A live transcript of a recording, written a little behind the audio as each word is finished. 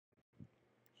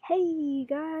Hey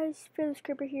guys, Fearless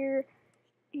Creeper here,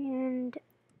 and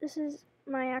this is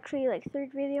my actually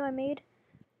third video I made,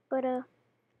 but I'm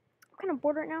kind of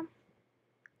bored right now,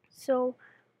 so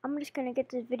I'm just gonna get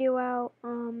this video out.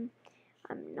 I'm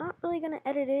not really gonna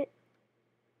edit it.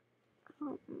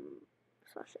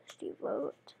 Slash SD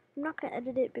vote. I'm not gonna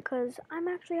edit it because I'm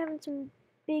actually having some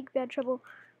big bad trouble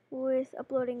with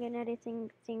uploading and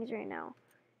editing things right now.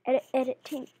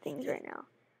 Editing things right now.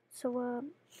 So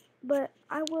but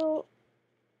I will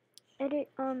edit,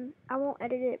 I won't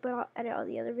edit it, but I'll edit all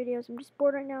the other videos. I'm just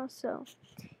bored right now, so,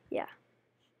 yeah.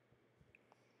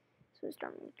 So,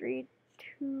 starting in 3,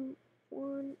 2,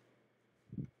 1.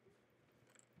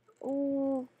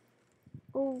 Oh,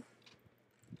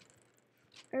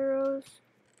 arrows,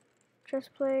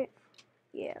 chest plate.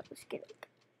 Yeah, let's get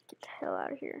the hell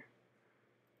out of here.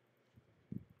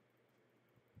 Let's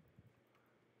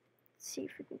see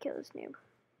if we can kill this noob.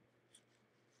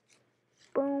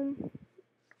 Boom.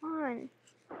 Come on.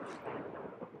 I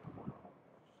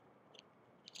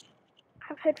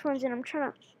have headphones in. I'm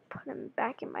trying to put them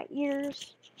back in my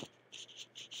ears.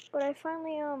 But I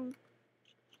finally,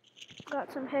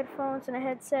 got some headphones and a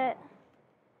headset.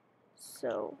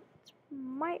 So, it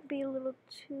might be a little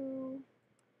too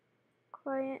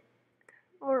quiet.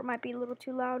 Or it might be a little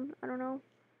too loud. I don't know.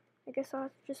 I guess I'll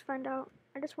have to just find out.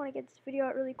 I just want to get this video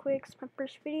out really quick. It's my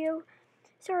first video.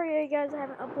 Sorry guys, I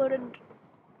haven't uploaded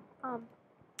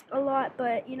a lot,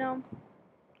 but you know,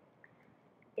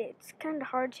 it's kind of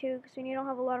hard to because when you don't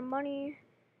have a lot of money.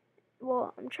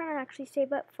 Well, I'm trying to actually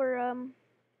save up for a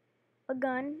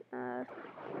gun,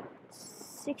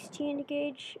 16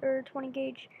 gauge or 20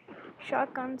 gauge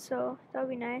shotgun, so that would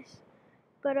be nice.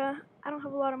 But I don't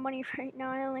have a lot of money right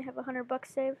now. I only have $100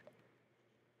 saved.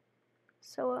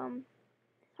 So on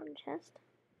the chest.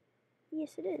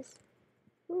 Yes, it is.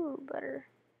 Ooh, butter.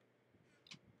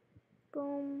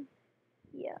 Boom.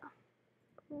 Yeah.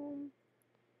 Boom.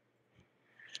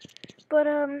 But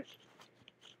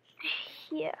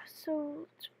yeah. So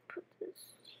let's put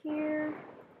this here.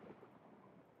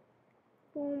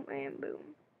 Boom and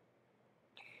boom.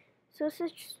 So this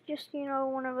is just you know,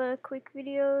 one of the quick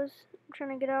videos I'm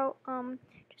trying to get out.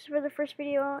 Just for the first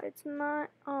video. It's not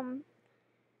gonna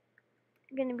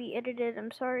be edited.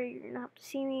 I'm sorry, you're gonna have to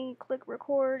see me click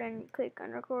record and click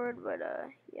unrecord, but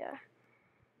yeah.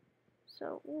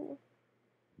 So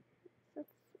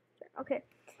okay.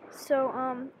 So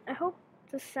I hope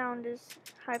the sound is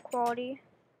high quality.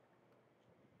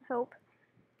 I hope.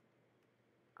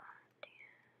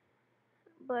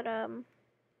 But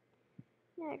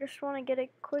yeah, I just want to get a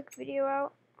quick video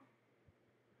out.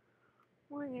 I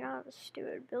want to get out of this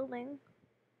stupid building.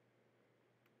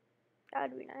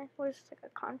 That'd be nice. What is this, like a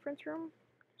conference room?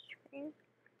 Screen.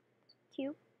 It's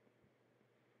cute.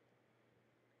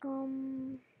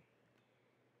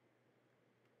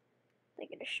 They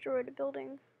could destroy the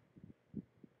building.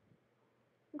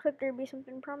 Looks like there'd be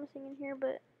something promising in here,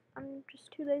 but I'm just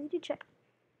too lazy to check.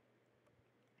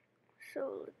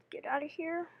 So let's get out of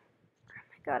here. Oh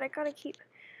my god, I gotta keep.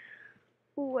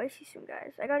 Ooh, I see some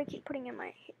guys. I gotta keep putting in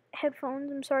my headphones.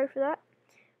 I'm sorry for that.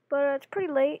 But it's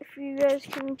pretty late. If you guys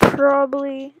can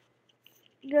probably,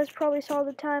 you guys probably saw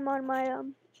the time on my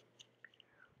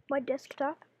my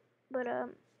desktop. But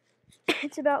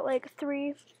it's about like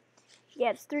 3.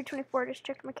 Yeah, it's 3:24. Just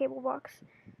checked my cable box.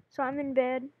 So I'm in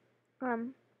bed.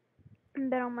 In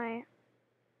bed on my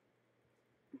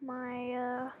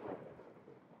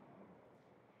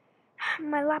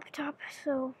my laptop.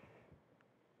 So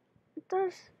it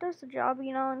does the job.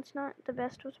 You know, it's not the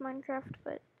best with Minecraft,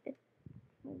 but it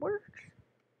works.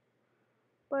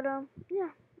 But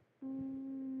yeah.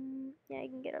 Yeah, you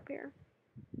can get up here.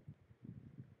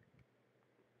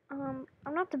 I'm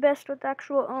not the best with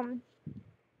actual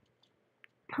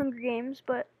Hunger Games,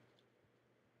 but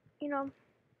you know,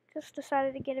 just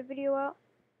decided to get a video out.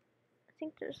 I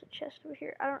think there's a chest over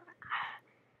here. I don't.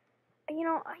 You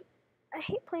know, I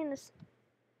hate playing this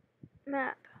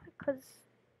map because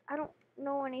I don't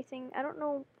know anything. I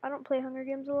don't play Hunger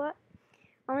Games a lot.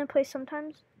 I only play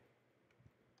sometimes.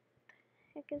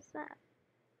 What the heck is that?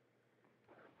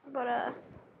 But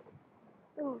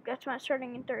ooh, that's my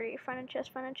starting in 30. Find a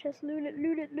chest, loot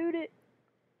it.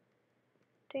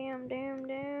 Damn.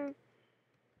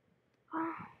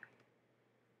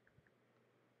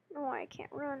 Oh, I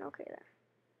can't run. Okay, there.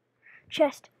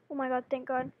 Chest. Oh my god, thank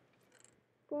god.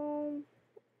 Boom.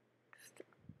 Just,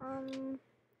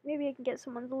 maybe I can get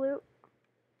someone's loot.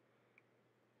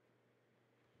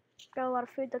 Got a lot of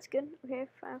food, that's good. Okay,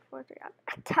 5, 4, 3. I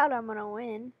doubt I'm gonna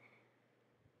win.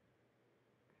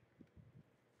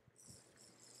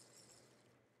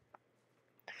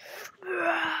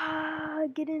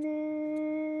 Get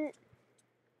in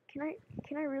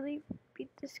Can I really beat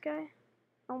this guy?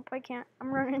 Nope, I can't.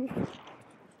 I'm running.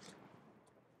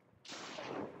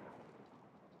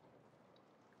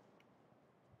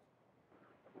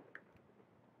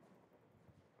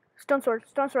 Stone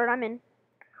sword, I'm in.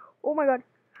 Oh my god.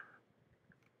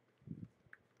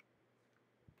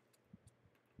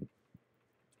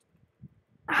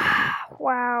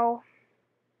 Wow.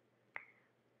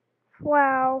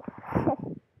 Wow.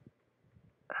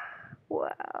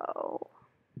 Wow.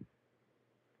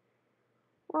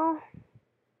 Well,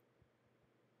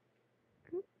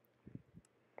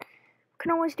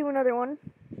 can always do another one.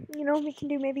 You know, we can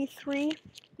do maybe three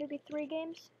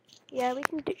games. Yeah, we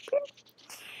can do.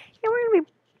 Yeah, we're gonna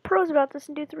be pros about this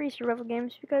and do 3 survival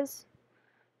games because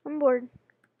I'm bored.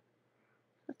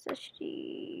 Let's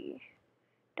sg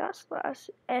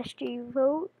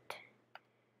vote,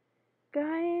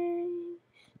 guys,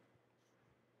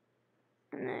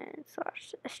 and then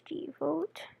 /sg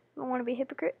vote. I don't want to be a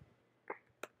hypocrite.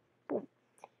 Boom.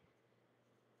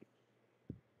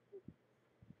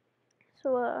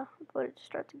 So voted to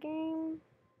start the game.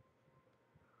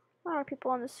 A lot of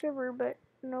people on the server, but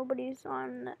nobody's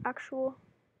on the actual.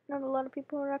 Not a lot of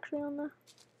people are actually on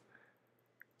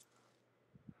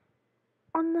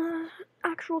the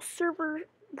actual server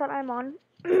that I'm on,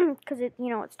 because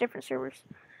it's different servers.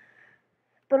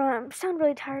 But I sound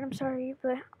really tired. I'm sorry,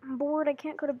 but I'm bored. I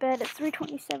can't go to bed. It's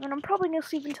 3:27. I'm probably gonna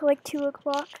sleep until like 2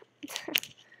 o'clock.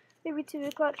 Maybe 2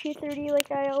 o'clock, 2:30,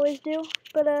 like I always do.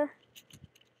 But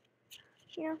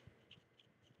yeah,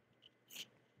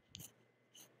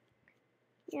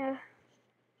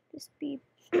 just be.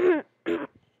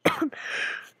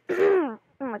 Oh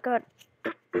my god.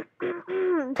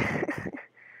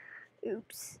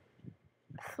 Oops.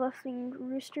 Fluffing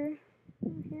rooster.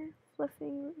 Here,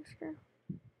 fluffing rooster.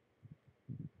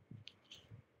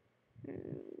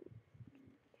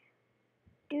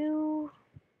 Do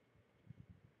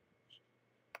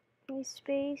a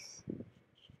space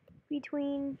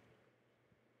between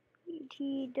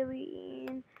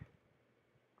ETW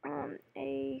and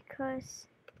a cuss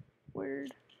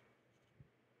word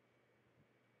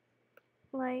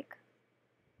like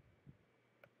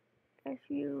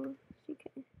FUCK.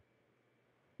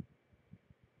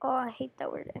 Oh, I hate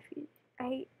that word. I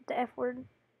hate the F word.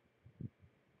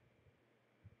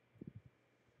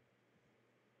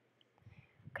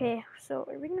 Okay, so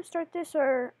are we gonna start this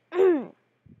or we're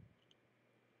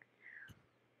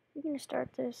gonna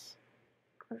start this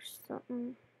or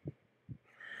something?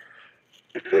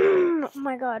 Oh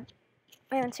my god.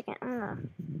 Wait 1 second.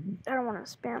 I don't want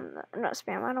to not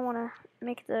spam. I don't want to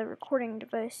make the recording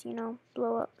device,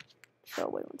 blow up. So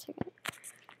wait 1 second.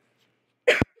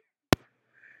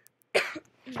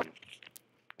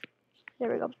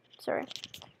 There we go. Sorry.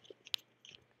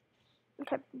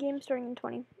 Okay, game starting in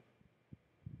 20.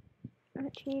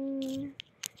 19,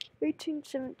 18,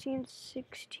 17,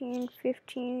 16,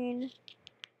 15,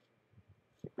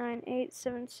 9, 8,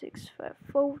 7, 6, 5,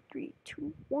 4, 3,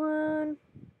 2, 1.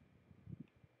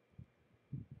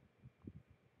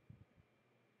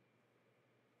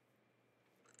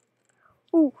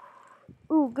 Ooh,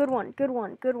 good one.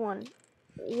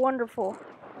 Wonderful.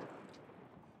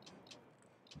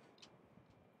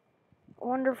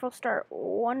 Wonderful start.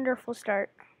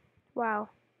 Wow.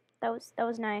 That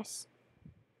was nice.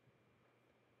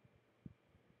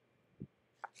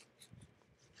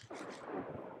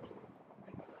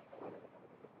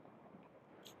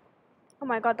 Oh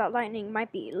my god, that lightning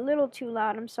might be a little too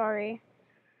loud. I'm sorry.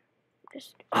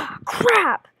 Oh,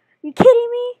 crap! You kidding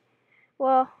me?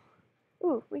 Well,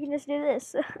 we can just do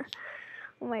this.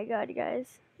 Oh my god, you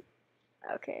guys.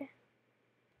 Okay.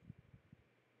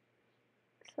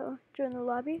 So, join the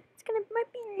lobby.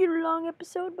 Might be a long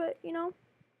episode, but you know.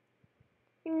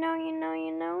 I'm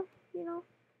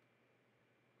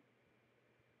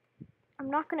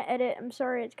not gonna edit. I'm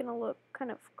sorry, it's gonna look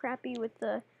kind of crappy with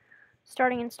the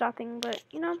starting and stopping, but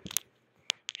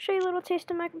show you a little taste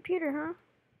of my computer, huh?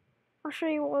 I'll show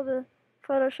you all the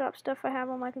Photoshop stuff I have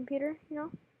on my computer,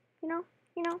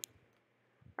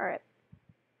 Alright.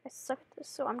 I suck at this,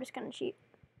 so I'm just gonna cheat.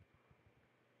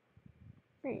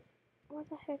 Wait, what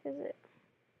the heck is it?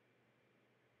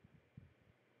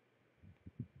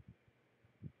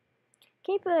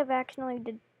 Can't believe I've accidentally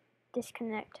did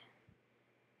disconnect.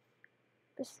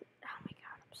 This, oh my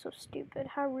god, I'm so stupid.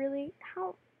 How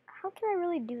can I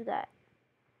really do that?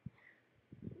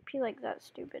 I feel like that's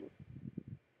stupid.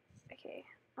 Okay.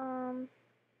 Oh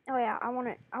yeah, I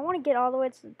wanna get all the way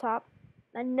to the top.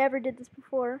 I never did this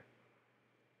before.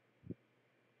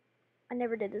 But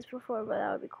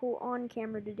that would be cool on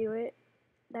camera to do it.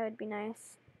 That would be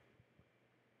nice.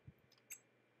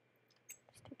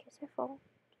 Just in case I fall.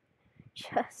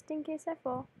 Just in case I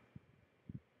fall.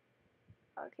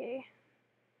 Okay.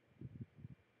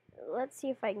 Let's see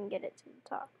if I can get it to the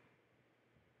top.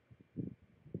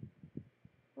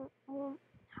 Well,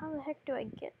 how the heck do I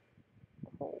get?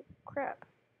 Oh, crap.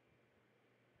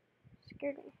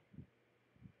 Scared me.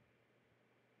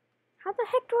 How the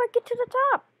heck do I get to the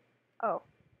top? Oh.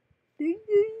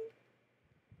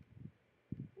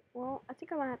 Well, I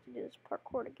think I'm gonna have to do this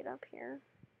parkour to get up here.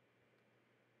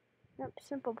 Nope,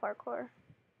 simple parkour.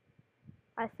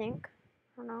 I think.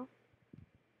 I don't know.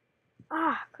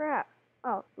 Ah, crap.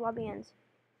 Oh, lobby ends.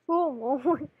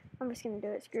 Whoa. I'm just gonna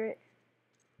do it. Screw it.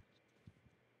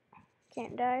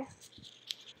 Can't die.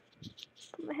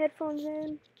 Put my headphones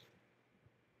in.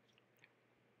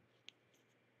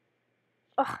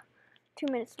 Ugh. 2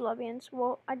 minutes to lobby ends.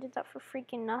 Well, I did that for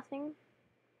freaking nothing.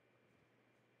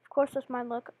 Of course, with my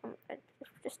luck.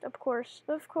 Just of course.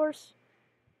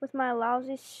 With my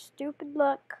lousy, stupid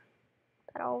luck.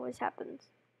 That always happens.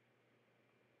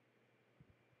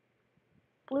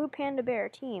 Blue Panda Bear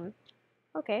team.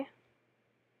 Okay.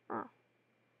 Oh.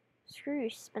 Screw you,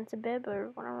 Spencer Bibb,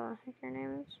 or whatever the heck your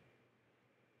name is.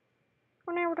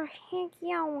 Whatever the heck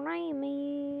your name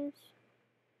is.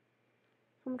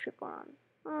 How much people on?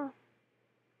 Oh.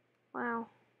 Wow.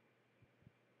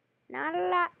 Not a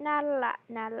lot, not a lot,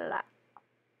 not a lot.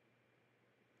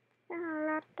 Not a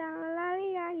lot, not a lot,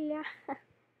 yeah.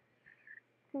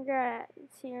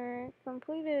 Congrats, you're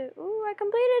completed. Ooh, I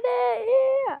completed it,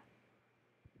 yeah!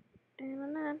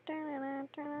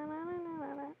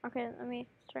 Okay, let me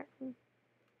start.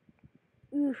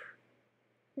 Oof.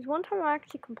 There's one time I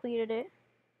actually completed it.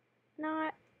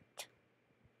 Not.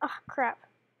 Ah, crap.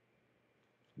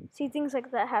 See, things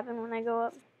like that happen when I go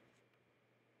up.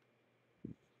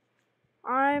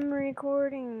 I'm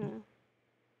recording.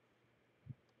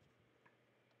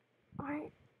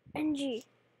 Alright, NG.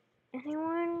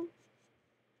 Anyone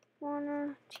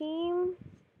wanna team?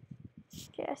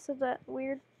 Okay, I said that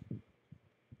weird.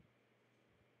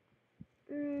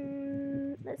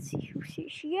 Let's see who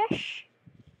sees yes.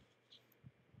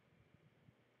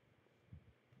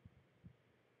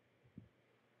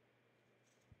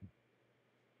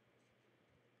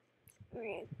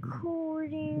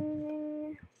 Recording.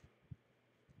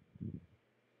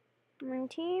 My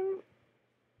team.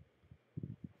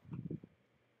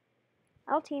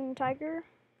 I'll team Tiger.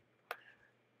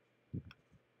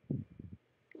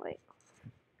 Wait.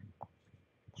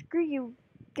 Screw you,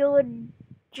 Gillard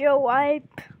Joe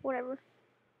whatever.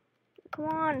 Come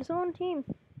on, someone team.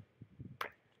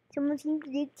 Someone team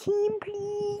the team,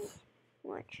 please.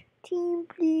 Watch. Team,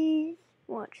 please.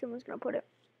 Watch, someone's gonna put it.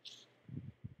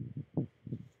 Oh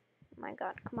my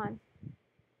god, come on.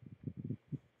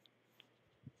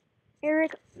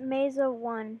 Eric Meza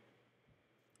 1.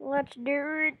 Let's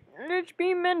do it. Let's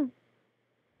beam in.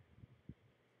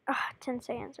 Ah, 10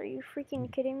 seconds. Are you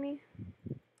freaking kidding me?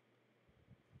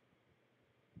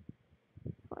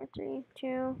 4, 3,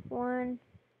 2, 1.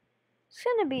 It's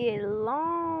gonna be a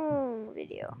long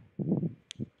video.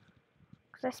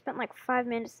 Because I spent like 5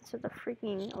 minutes into the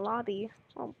freaking lobby.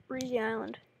 Oh, Breezy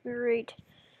Island. Great.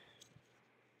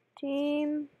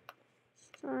 Team.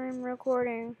 I'm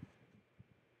recording.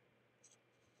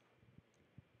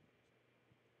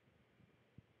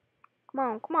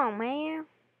 Come on, man.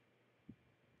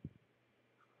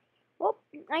 Well,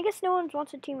 I guess no one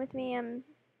wants to team with me. I'm,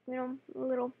 a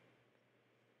little.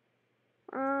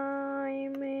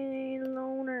 I'm a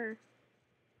loner.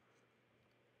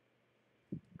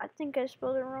 I think I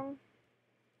spelled it wrong.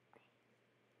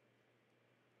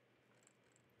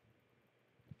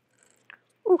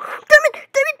 Ooh, damn it.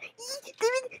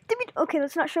 Okay,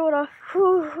 let's not show it off.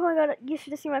 Ooh, oh my god, you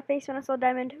should have seen my face when I saw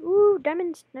diamond. Ooh,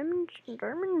 diamonds.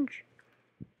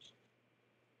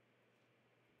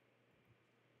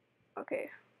 Okay.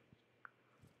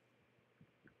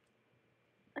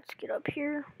 Let's get up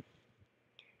here.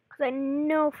 Because I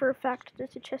know for a fact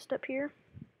there's a chest up here.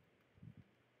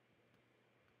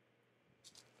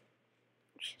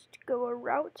 Just go a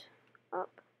route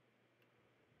up.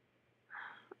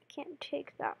 I can't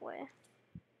take that way.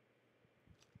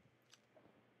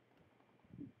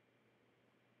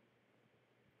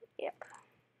 Yep.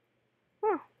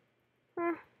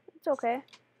 It's okay.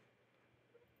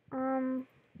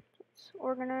 Let's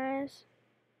organize.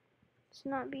 Let's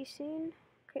not be seen.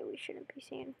 Okay, we shouldn't be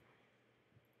seen.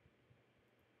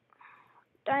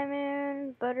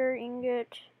 Diamond, butter,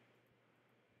 ingot,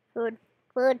 food.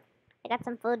 I got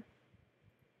some food.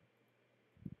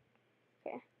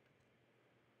 Okay.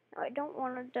 No, I don't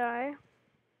want to die.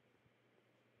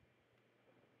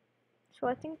 So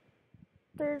I think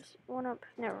there's one up.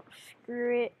 Never.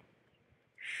 Screw it.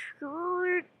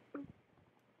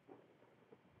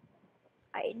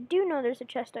 I do know there's a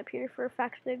chest up here for a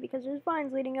fact because there's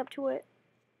vines leading up to it.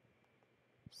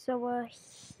 So,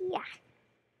 yeah.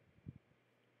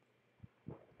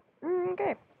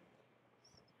 Okay.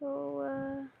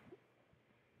 So,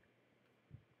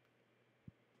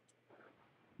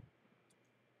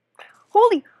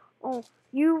 holy! Oh,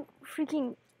 you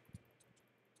freaking...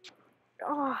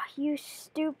 Oh, you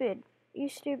stupid. You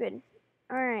stupid.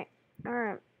 Alright.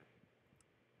 Alright.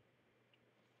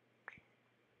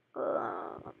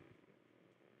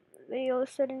 Video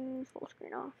settings, full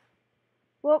screen off.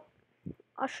 Well,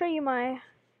 I'll show you my...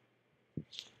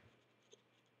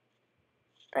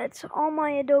 That's all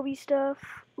my Adobe stuff.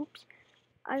 Oops.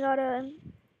 I got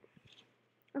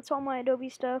That's all my Adobe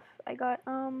stuff. I got,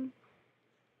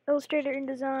 Illustrator,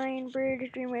 InDesign,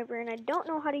 Bridge, Dreamweaver, and I don't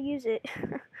know how to use it.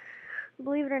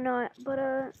 Believe it or not. But,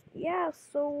 yeah,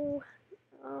 so,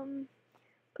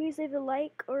 please leave a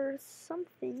like or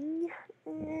something.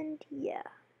 And, yeah.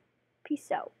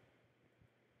 Peace out.